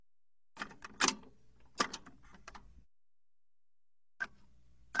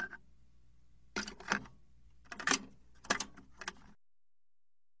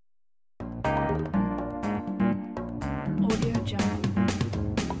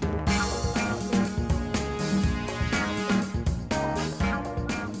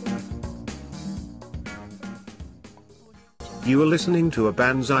You are listening to a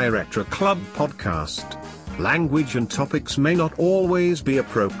Banzai Retro Club podcast. Language and topics may not always be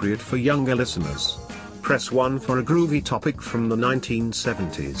appropriate for younger listeners. Press 1 for a groovy topic from the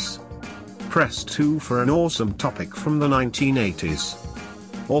 1970s. Press 2 for an awesome topic from the 1980s.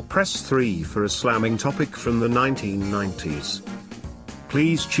 Or press 3 for a slamming topic from the 1990s.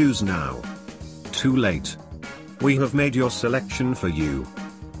 Please choose now. Too late. We have made your selection for you.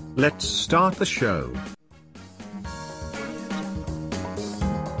 Let's start the show.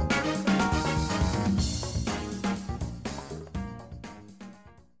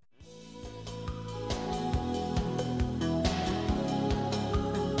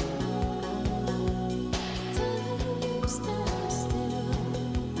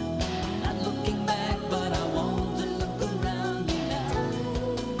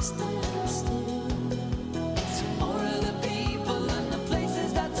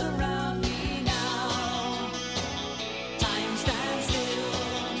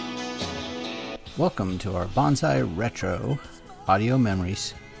 Welcome to our Banzai Retro Audio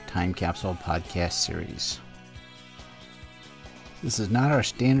Memories Time Capsule Podcast Series. This is not our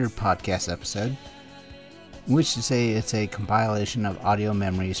standard podcast episode, which to say it's a compilation of audio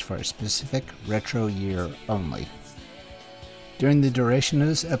memories for a specific retro year only. During the duration of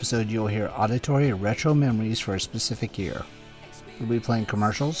this episode, you'll hear auditory retro memories for a specific year. We'll be playing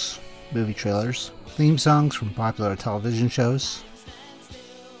commercials, movie trailers, theme songs from popular television shows,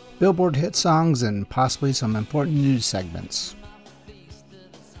 Billboard hit songs, and possibly some important news segments.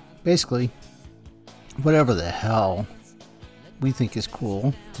 Basically, whatever the hell we think is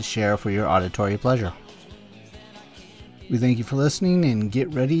cool to share for your auditory pleasure. We thank you for listening and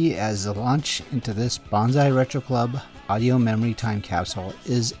get ready as the launch into this Banzai Retro Club audio memory time capsule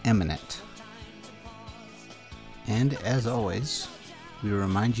is imminent. And as always, we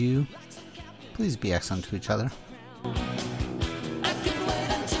remind you, please be excellent to each other.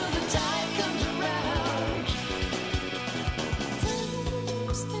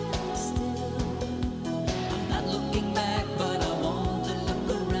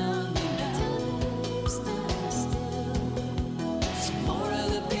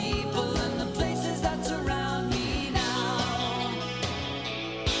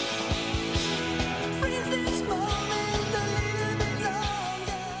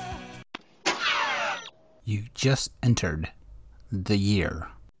 You just entered the year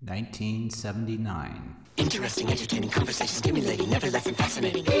 1979. Interesting, entertaining, conversation, stimulating, never less than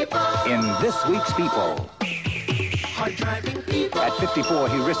fascinating. People. In this week's People. Hard-driving people. At 54,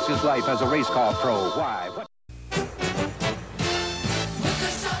 he risked his life as a race car pro. Why? What? Look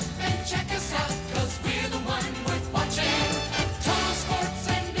us up and check us out, 'cause we're the one worth watching. Total sports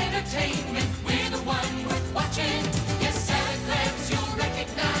and entertainment, we're the one worth watching. Yes, at a glance you'll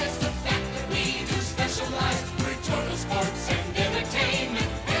recognize the fact that we do specialize. We're total sports and entertainment,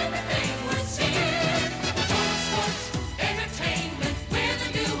 everything we're seeing. Total sports, entertainment, we're the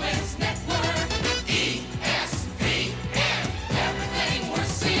newest network. ESPN, everything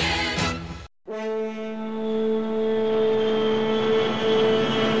we're seeing.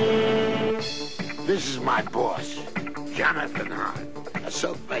 This is my boss, Jonathan Hahn, a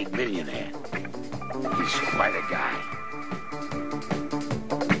self-made millionaire. He's quite a guy.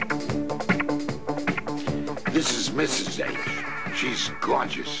 This is Mrs. H. She's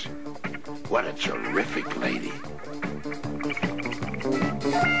gorgeous. What a terrific lady.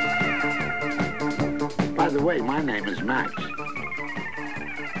 By the way, my name is Max.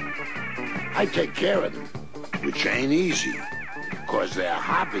 I take care of them, which ain't easy, 'cause their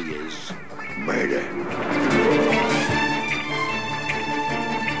hobby is murder.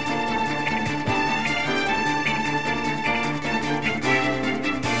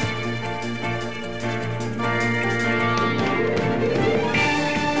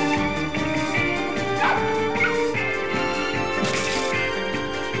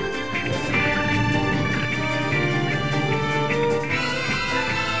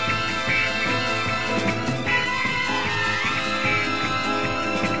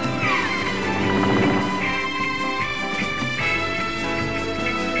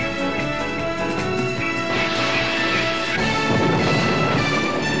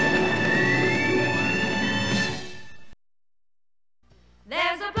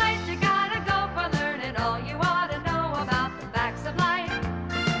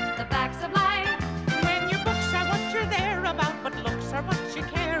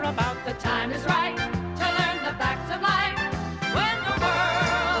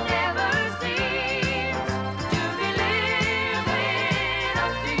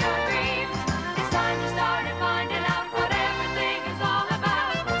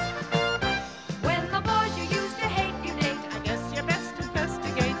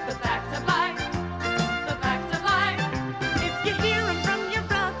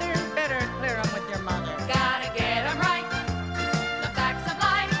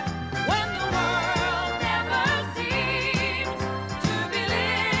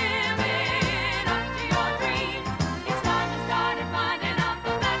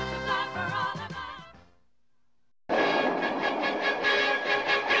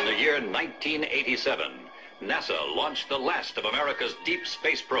 1987, NASA launched the last of America's deep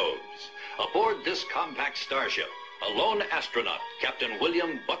space probes. Aboard this compact starship, a lone astronaut, Captain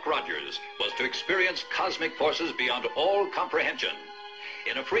William Buck Rogers, was to experience cosmic forces beyond all comprehension.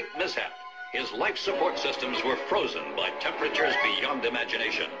 In a freak mishap, his life support systems were frozen by temperatures beyond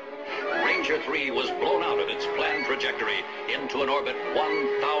imagination. Ranger 3 was blown out of its planned trajectory into an orbit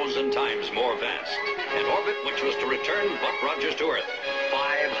 1,000 times more vast, an orbit which was to return Buck Rogers to Earth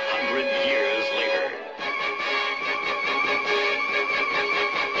 500 years later.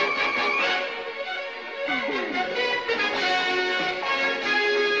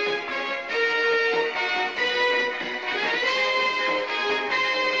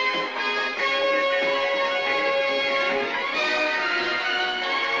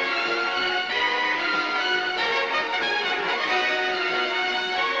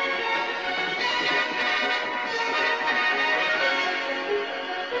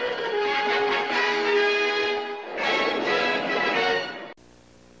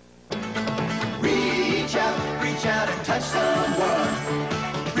 Reach out and touch someone.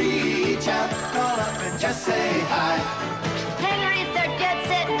 Reach out, call up and just say hi. Henry, it's our Jet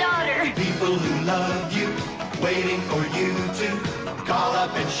Set daughter. People who love you, waiting for you to call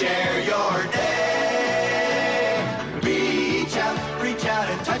up and share your day. Reach out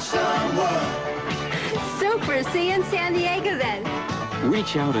and touch someone. Super, see you in San Diego then.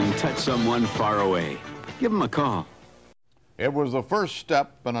 Reach out and touch someone far away. Give them a call. It was the first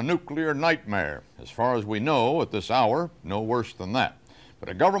step in a nuclear nightmare. As far as we know at this hour, no worse than that. But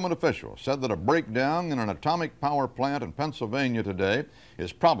a government official said that a breakdown in an atomic power plant in Pennsylvania today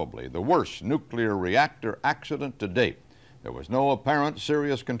is probably the worst nuclear reactor accident to date. There was no apparent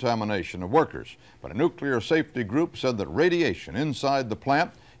serious contamination of workers, but a nuclear safety group said that radiation inside the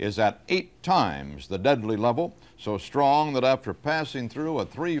plant is at 8 times the deadly level, so strong that after passing through a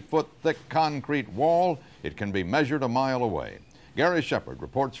 3-foot thick concrete wall, it can be measured a mile away. Gary Shepard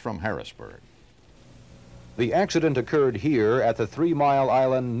reports from Harrisburg. The accident occurred here at the 3 Mile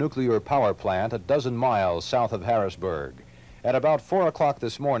Island nuclear power plant a dozen miles south of Harrisburg. At about 4 o'clock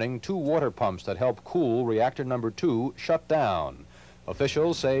this morning, 2 water pumps that help cool reactor number 2 shut down.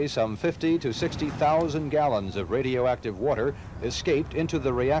 Officials say some 50 to 60,000 gallons of radioactive water escaped into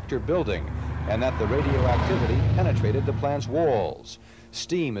the reactor building, and that the radioactivity penetrated the plant's walls.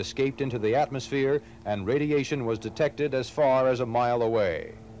 Steam escaped into the atmosphere, and radiation was detected as far as a mile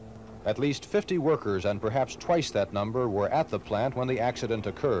away. At least 50 workers, and perhaps twice that number, were at the plant when the accident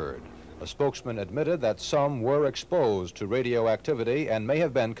occurred. A spokesman admitted that some were exposed to radioactivity and may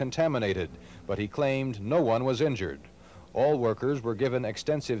have been contaminated, but he claimed no one was injured. All workers were given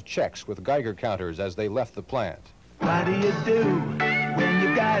extensive checks with Geiger counters as they left the plant. What do you do when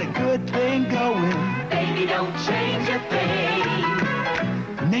you got a good thing going? Baby, don't change a thing.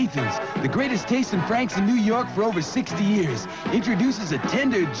 Nathan's, the greatest taste in Franks in New York for over 60 years, introduces a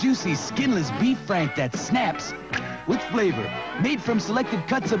tender, juicy, skinless beef Frank that snaps with flavor. Made from selected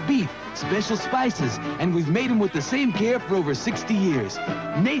cuts of beef, special spices, and we've made them with the same care for over 60 years.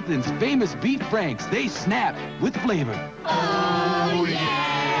 Nathan's famous beef Franks, they snap with flavor. Oh, yeah.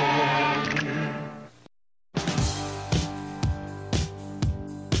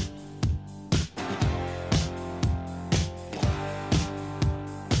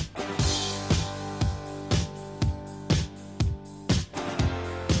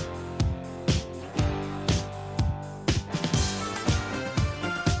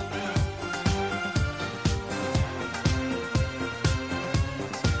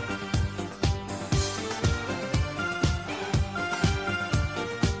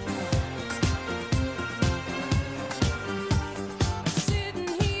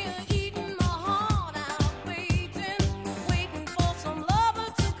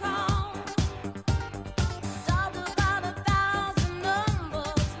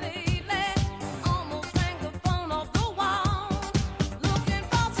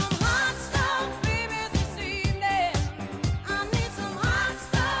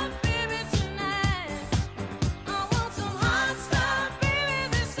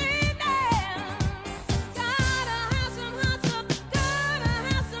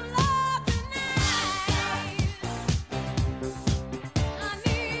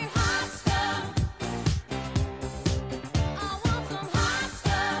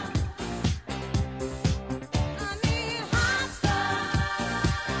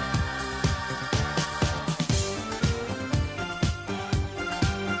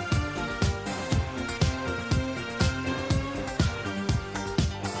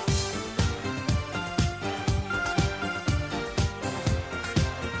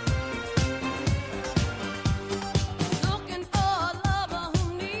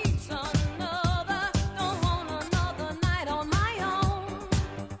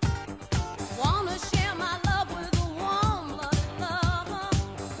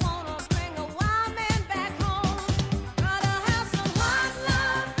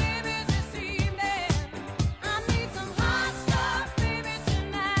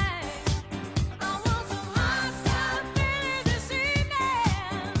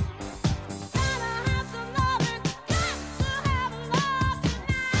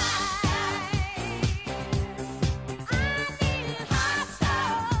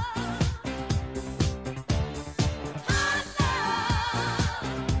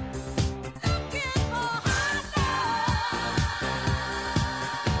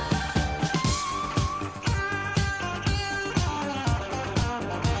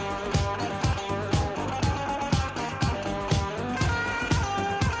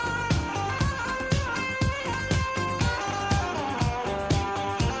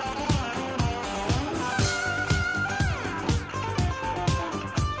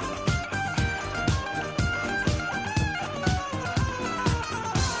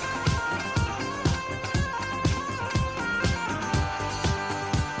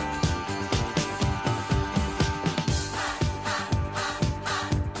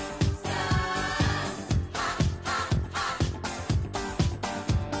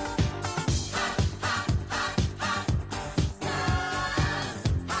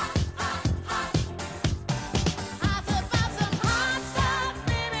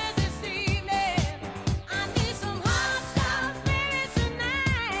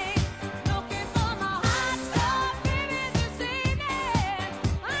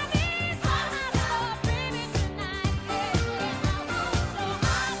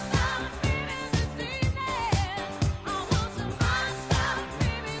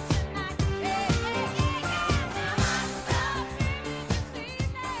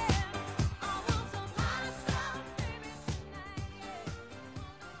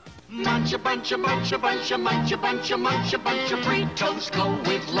 bunch, a bunch, a bunch, a bunch, a bunch, a bunch, a bunch, a bunch of Fritos go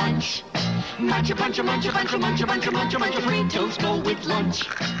with lunch. Munch a bunch, a bunch, a bunch, a bunch, a bunch, a bunch, a bunch of Fritos go with lunch.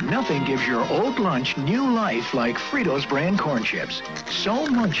 Nothing gives your old lunch new life like Fritos brand corn chips. So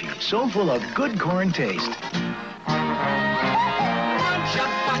munchy, so full of good corn taste. Munch a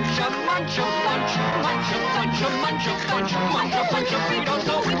bunch, a munch a bunch, munch a bunch, a munch a bunch, munch a bunch of Fritos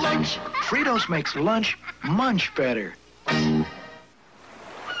go with lunch. Fritos makes lunch munch better.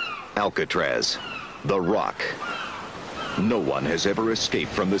 Alcatraz, the Rock. No one has ever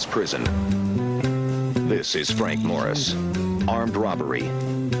escaped from this prison. This is Frank Morris. Armed robbery,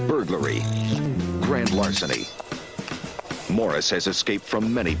 burglary, grand larceny. Morris has escaped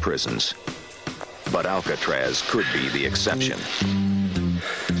from many prisons, but Alcatraz could be the exception.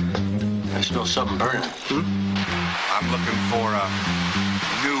 I smell something burning. I'm looking for a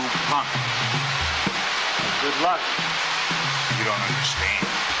new punk. Good luck. You don't understand.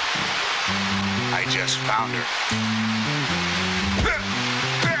 I just found her.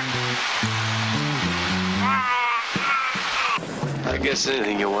 I guess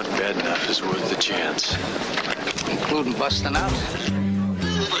anything you want bad enough is worth the chance. Including busting out.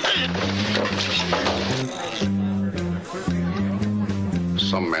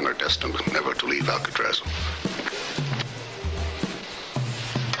 Some men are destined never to leave Alcatraz.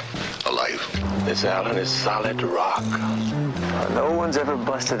 Alive. This island is solid rock. No one's ever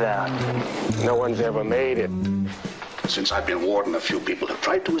busted out. No one's ever made it. Since I've been warden, a few people have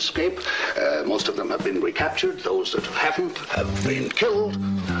tried to escape. Most of them have been recaptured. Those that haven't have been killed.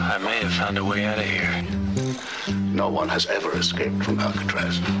 I may have found a way out of here. No one has ever escaped from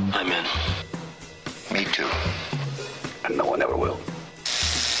Alcatraz. I'm in. Me too. And no one ever will.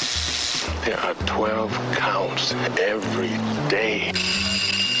 There are 12 counts every day.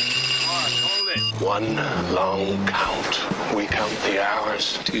 One long count. We count the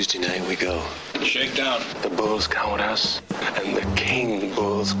hours. Tuesday night we go. Shakedown. The bulls count us, and the king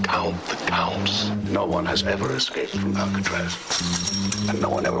bulls count the counts. No one has ever escaped from Alcatraz. And no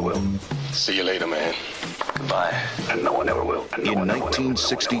one ever will. See you later, man. Goodbye. And no one ever will. In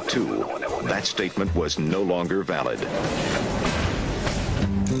 1962, that statement was no longer valid.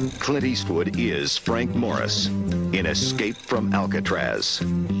 Clint Eastwood is Frank Morris in Escape from Alcatraz.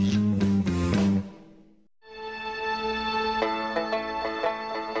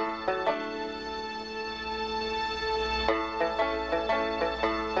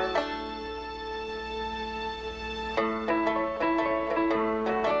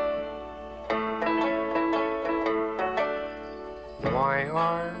 Why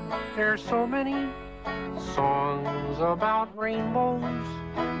are there so many songs about rainbows?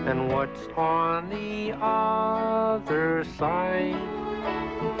 And what's on the other side?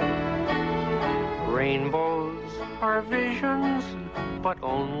 Rainbows are visions, but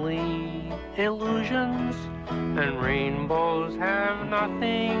only illusions. And rainbows have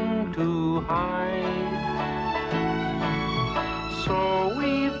nothing to hide. So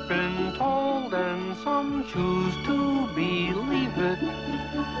we've been told, and some choose to believe it.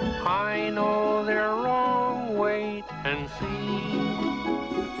 I know they're wrong, wait and see.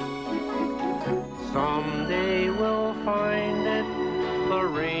 Someday we'll find it, the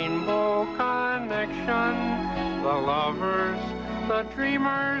rainbow connection, the lovers, the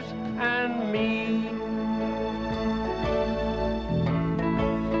dreamers, and me.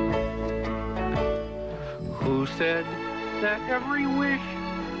 Who said that every wish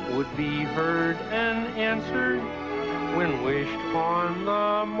would be heard and answered when wished on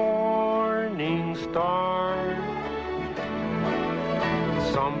the morning star?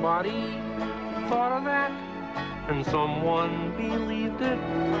 Somebody thought of that, and someone believed it.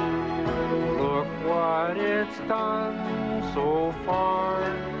 Look what it's done so far.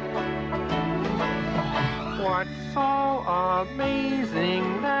 What's so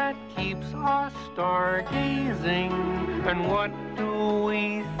amazing that keeps us stargazing? And what do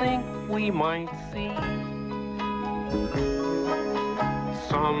we think we might see?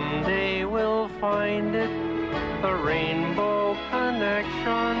 Someday we'll find it, the rainbow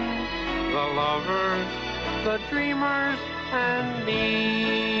connection. The lovers, the dreamers, and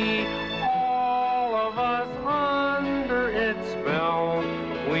me. All of us under its spell.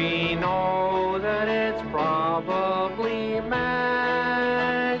 We know that it's probably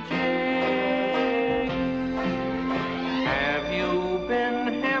magic. Have you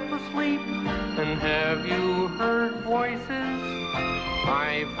been half asleep? And have you heard voices?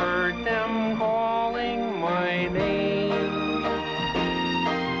 I've heard them calling my name.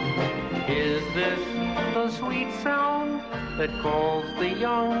 Is this the sweet sound that calls the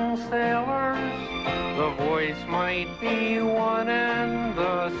young sailors. The voice might be one and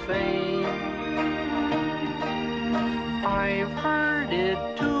the same. I've heard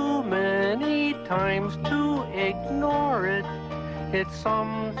it too many times to ignore it. It's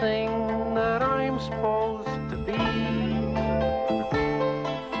something that I'm supposed to be.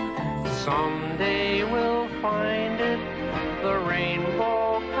 Someday we'll find it, the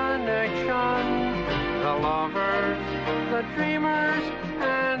rainbow connection, the lovers, the dreamers,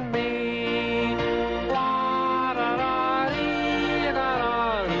 and me.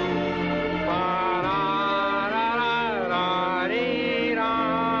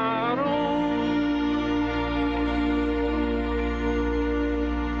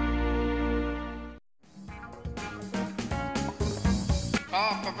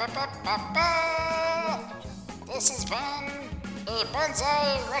 This has been a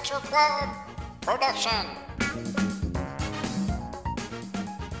Bonsai Retro Club production.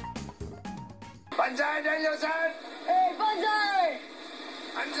 Bonsai Danielson! Hey, Bonsai!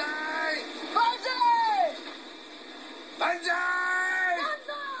 Bonsai! Bonsai! Bonsai!